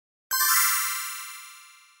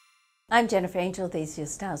I'm Jennifer Angel. These are your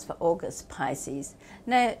stars for August, Pisces.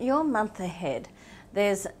 Now, your month ahead,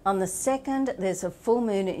 on the 2nd, there's a full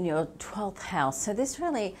moon in your 12th house. So this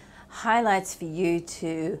really highlights for you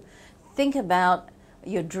to think about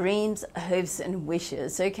your dreams, hopes, and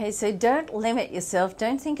wishes. Okay, so don't limit yourself.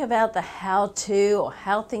 Don't think about the how-to or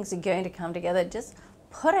how things are going to come together. Just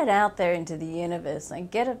put it out there into the universe.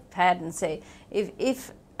 Like, get a pad and say,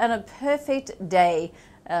 if on a perfect day,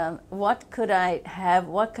 what could I have,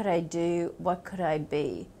 what could I do, what could I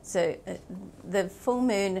be? So the full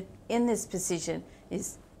moon in this position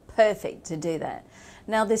is perfect to do that.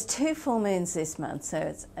 Now there's 2 full moons this month, so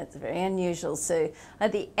it's very unusual. So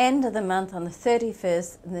at the end of the month on the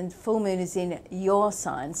 31st, the full moon is in your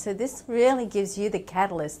sign. So this really gives you the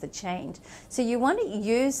catalyst, the change. So you want to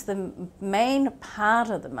use the main part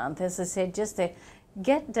of the month, as I said, just to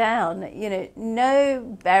get down,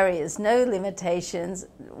 no barriers, no limitations.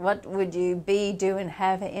 What would you be, do, and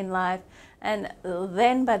have in life? And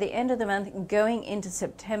then by the end of the month, going into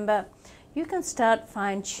September, you can start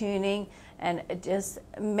fine-tuning and just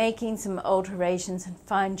making some alterations and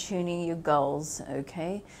fine-tuning your goals,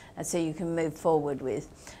 okay? And so you can move forward with.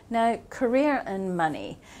 Now, career and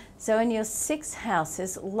money. So in your 6th house,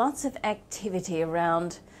 there's lots of activity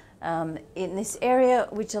around in this area,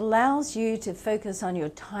 which allows you to focus on your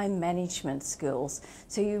time management skills.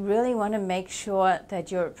 So you really want to make sure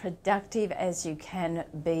that you're productive as you can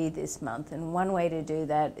be this month. And one way to do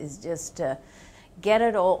that is just get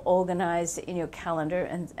it all organized in your calendar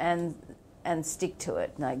and stick to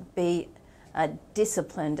it. Like, be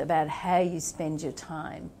disciplined about how you spend your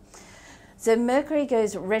time. So Mercury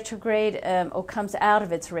goes retrograde, or comes out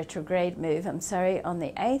of its retrograde move, on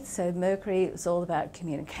the 8th. So Mercury is all about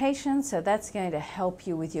communication. So that's going to help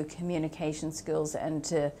you with your communication skills and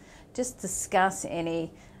to just discuss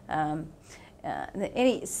any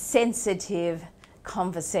sensitive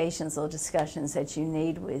conversations or discussions that you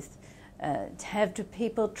need with to have to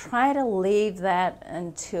people. Try to leave that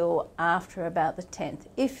until after about the 10th,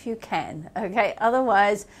 if you can, okay?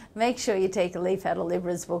 Otherwise, make sure you take a leaf out of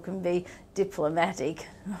Libra's book and be diplomatic,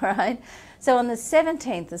 all right? So on the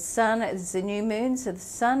 17th, the sun is the new moon, so the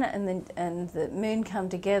sun and the moon come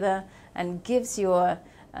together and gives your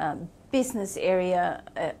business area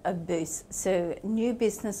a boost. So new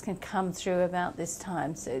business can come through about this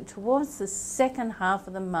time. So towards the second half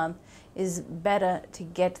of the month is better to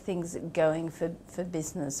get things going for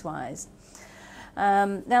business-wise.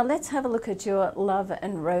 Now let's have a look at your love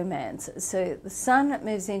and romance. So the sun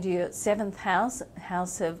moves into your 7th house,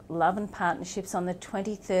 house of love and partnerships, on the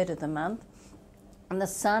 23rd of the month. And the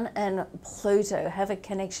sun and Pluto have a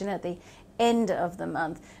connection at the end of the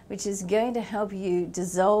month, which is going to help you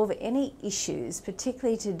dissolve any issues,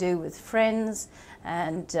 particularly to do with friends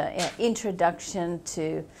and introduction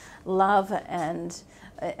to love and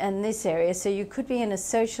this area. So you could be in a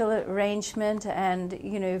social arrangement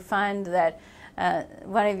and find that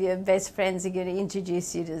one of your best friends are going to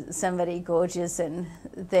introduce you to somebody gorgeous, and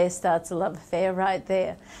there starts a love affair right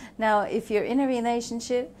there. Now, if you're in a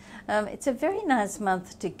relationship, it's a very nice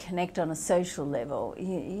month to connect on a social level.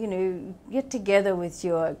 Get together with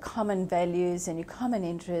your common values and your common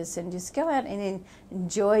interests and just go out and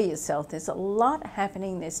enjoy yourself. There's a lot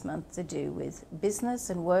happening this month to do with business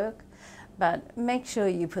and work, but make sure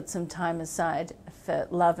you put some time aside for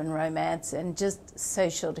love and romance and just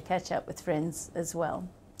social to catch up with friends as well.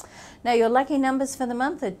 Now, your lucky numbers for the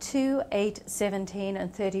month are 2, 8, 17,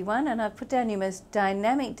 and 31, and I've put down your most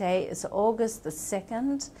dynamic day is August the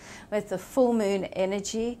 2nd with the full moon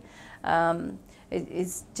energy.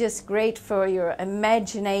 It's just great for your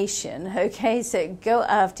imagination, okay? So go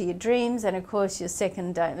after your dreams, and of course your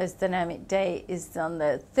second most dynamic day is on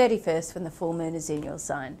the 31st when the full moon is in your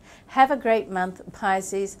sign. Have a great month,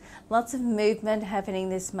 Pisces. Lots of movement happening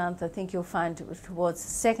this month. I think you'll find towards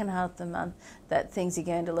the second half of the month that things are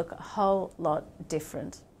going to look a whole lot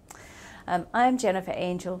different. I'm Jennifer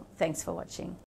Angel. Thanks for watching.